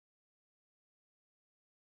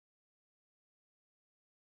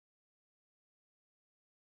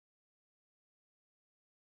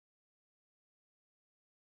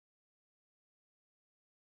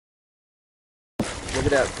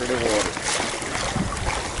Look at that pretty water.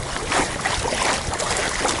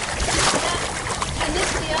 And this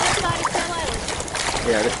is the other side of Shell Island?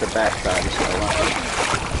 Yeah, this is the back side of Shell Island.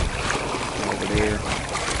 Over there.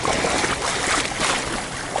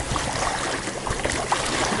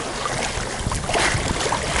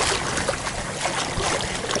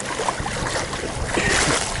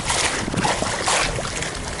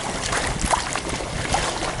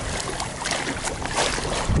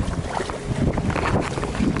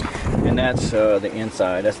 And that's the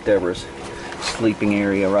inside. That's Deborah's sleeping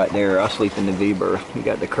area right there. I sleep in the V-berth. We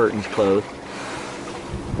got the curtains closed.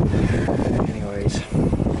 Anyways,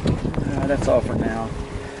 that's all for now.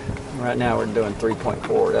 Right now we're doing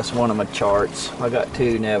 3.4. That's one of my charts. I got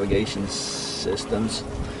 2 navigation systems.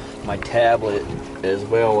 My tablet as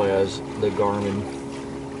well as the Garmin.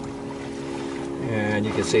 And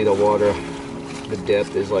you can see the water, the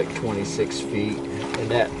depth is like 26 feet. And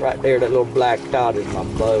that right there, that little black dot is my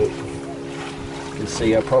boat. You can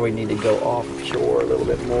see I probably need to go offshore a little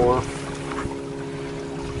bit more.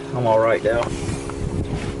 I'm all right now.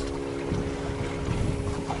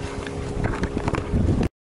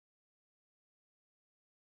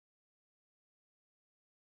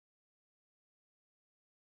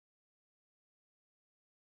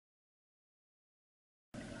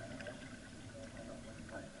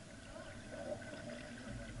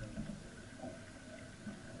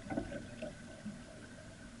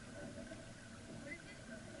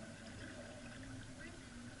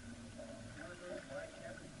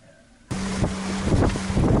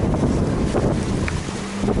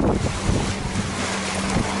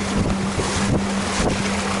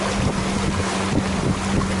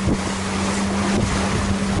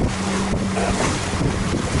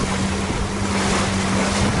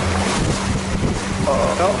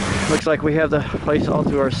 Oh, looks like we have the place all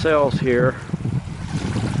to ourselves here.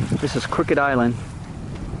 This is Crooked Island.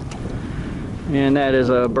 And that is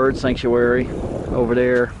a bird sanctuary over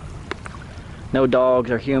there. No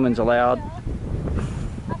dogs or humans allowed.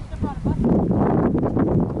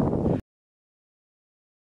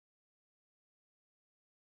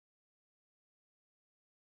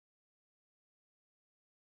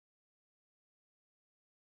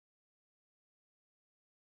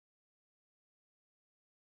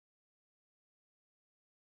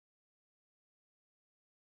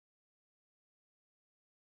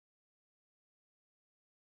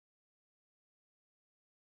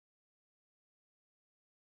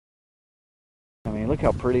 I mean, look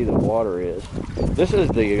how pretty the water is. This is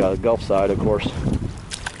the Gulf side, of course.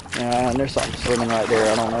 And there's something swimming right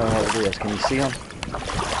there. I don't know what it is. Can you see them?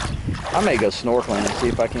 I may go snorkeling and see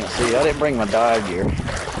if I can't see. I didn't bring my dive gear.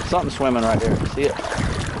 Something swimming right there. See it?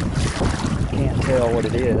 Can't tell what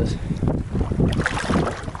it is.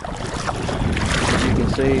 As you can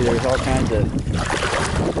see, there's all kinds of...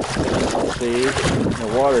 See?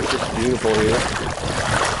 The water is just beautiful here.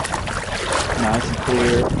 Nice and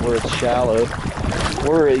clear where it's shallow.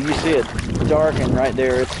 Where you see it darken right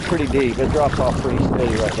there, it's pretty deep. It drops off pretty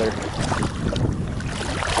steady right there.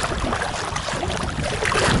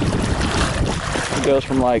 It goes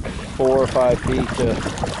from like 4 or 5 feet to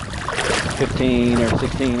 15 or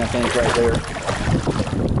 16, I think, right there.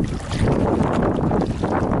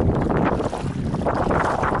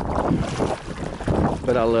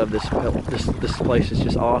 But I love this place. Is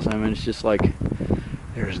just awesome, and it's just like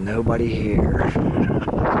there's nobody here. I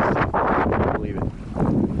can't believe it.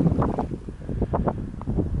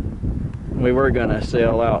 We were gonna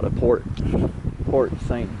sail out to Port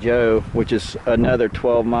St. Joe, which is another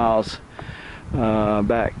 12 miles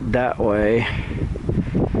back that way.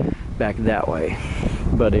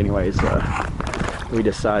 But anyways, we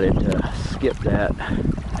decided to skip that.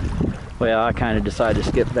 Well, I kind of decided to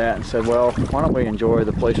skip that and said, well, why don't we enjoy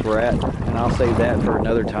the place we're at, and I'll save that for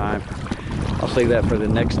another time. I'll save that for the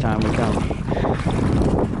next time we come.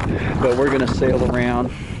 But we're gonna sail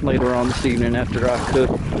around later on this evening after I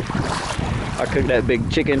cook that big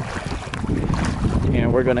chicken,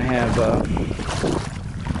 and we're gonna have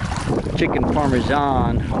chicken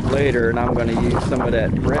parmesan later, and I'm gonna use some of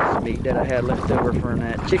that breast meat that I had left over from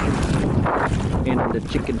that chicken in the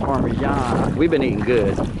chicken parmesan. We've been eating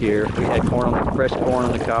good here. We had fresh corn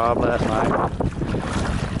on the cob last night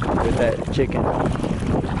with that chicken,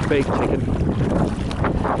 baked chicken.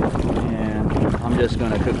 And I'm just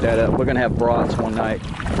gonna cook that up. We're gonna have brats one night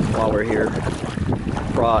while we're here.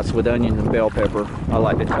 Brats with onions and bell pepper. I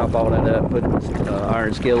like to chop all that up, put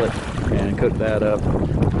iron skillet, and cook that up.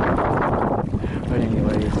 But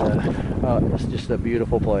anyways, it's just a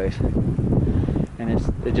beautiful place, and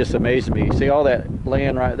it just amazes me. See all that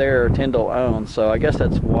land right there, Tyndall owns. So I guess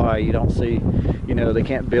that's why you you know, they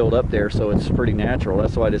can't build up there, so it's pretty natural.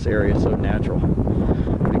 That's why this area is so natural,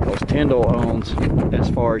 because Tyndall owns as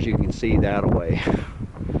far as you can see that away.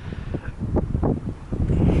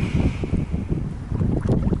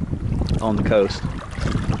 On the coast.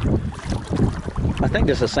 I think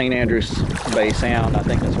this is St. Andrews Bay Sound. I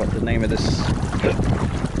think that's what the name of this,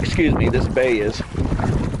 excuse me, this bay is.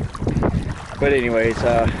 But anyways,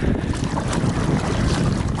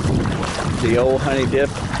 the old honey dip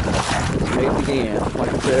may begin.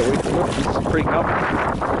 Like I said, it's pretty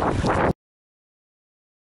comfortable.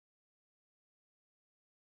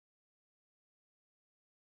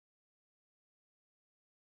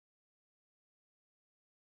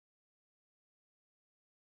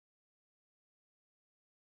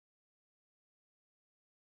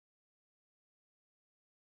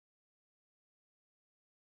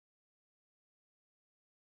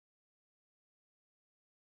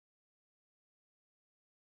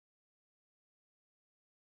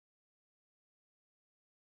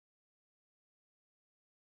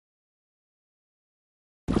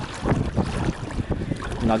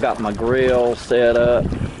 And I got my grill set up.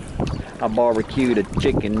 I barbecued a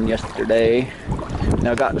chicken yesterday. And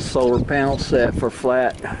I got the solar panel set for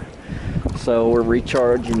flat. So we're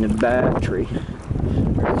recharging the battery.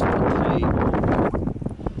 There's my tape.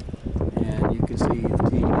 And you can see the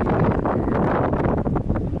TV there.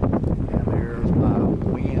 And there's my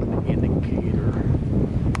wind indicator.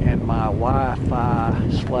 And my Wi-Fi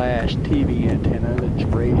slash TV antenna that's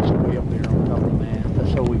raised way up there on top of the mast.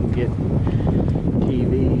 That's so we can get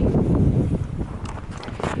TV.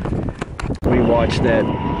 We watched that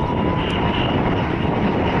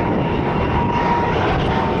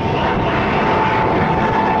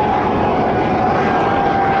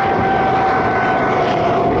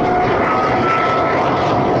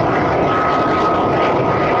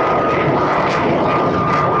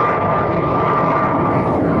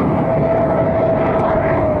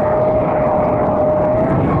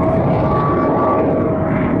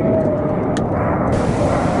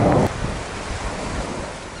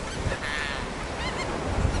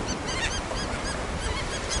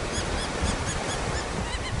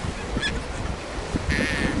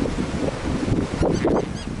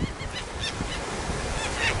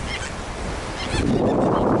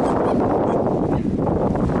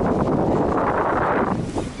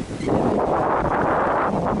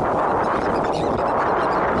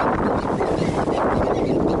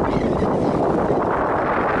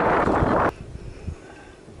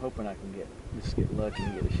I can just get lucky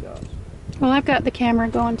and get a shot. Well, I've got the camera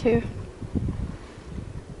going too.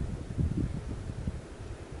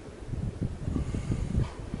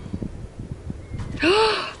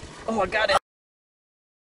 Oh, I got it.